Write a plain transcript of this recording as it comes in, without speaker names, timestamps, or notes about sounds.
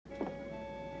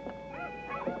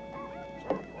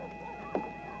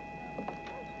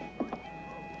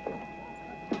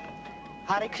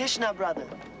Hare Krishna, brother.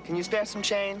 Can you spare some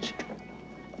change?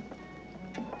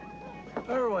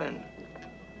 Irwin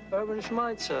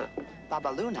Schmeitzer. Baba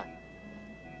Luna.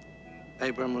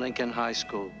 Abraham Lincoln High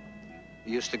School.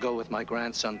 You used to go with my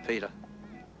grandson, Peter.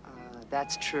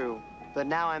 That's true. But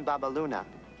now I'm Baba Luna.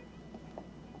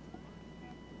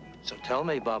 So tell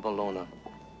me, Baba Luna,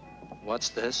 what's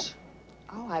this?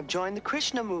 Oh, I've joined the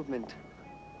Krishna movement.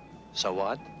 So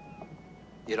what?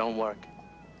 You don't work?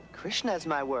 Krishna's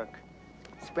my work.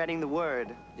 Spreading the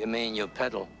word. You mean you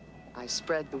peddle? I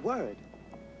spread the word.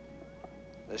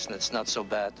 Listen, it's not so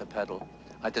bad to peddle.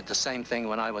 I did the same thing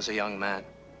when I was a young man.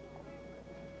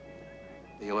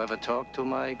 Do you ever talk to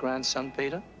my grandson,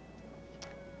 Peter?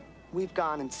 We've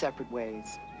gone in separate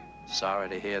ways. Sorry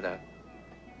to hear that.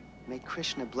 May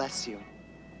Krishna bless you.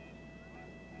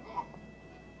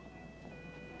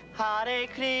 Hare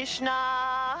Krishna,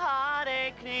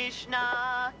 Hare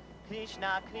Krishna,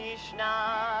 Krishna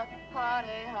Krishna,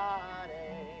 Hare Hare,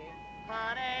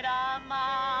 Hare Rama,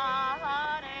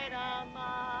 Hare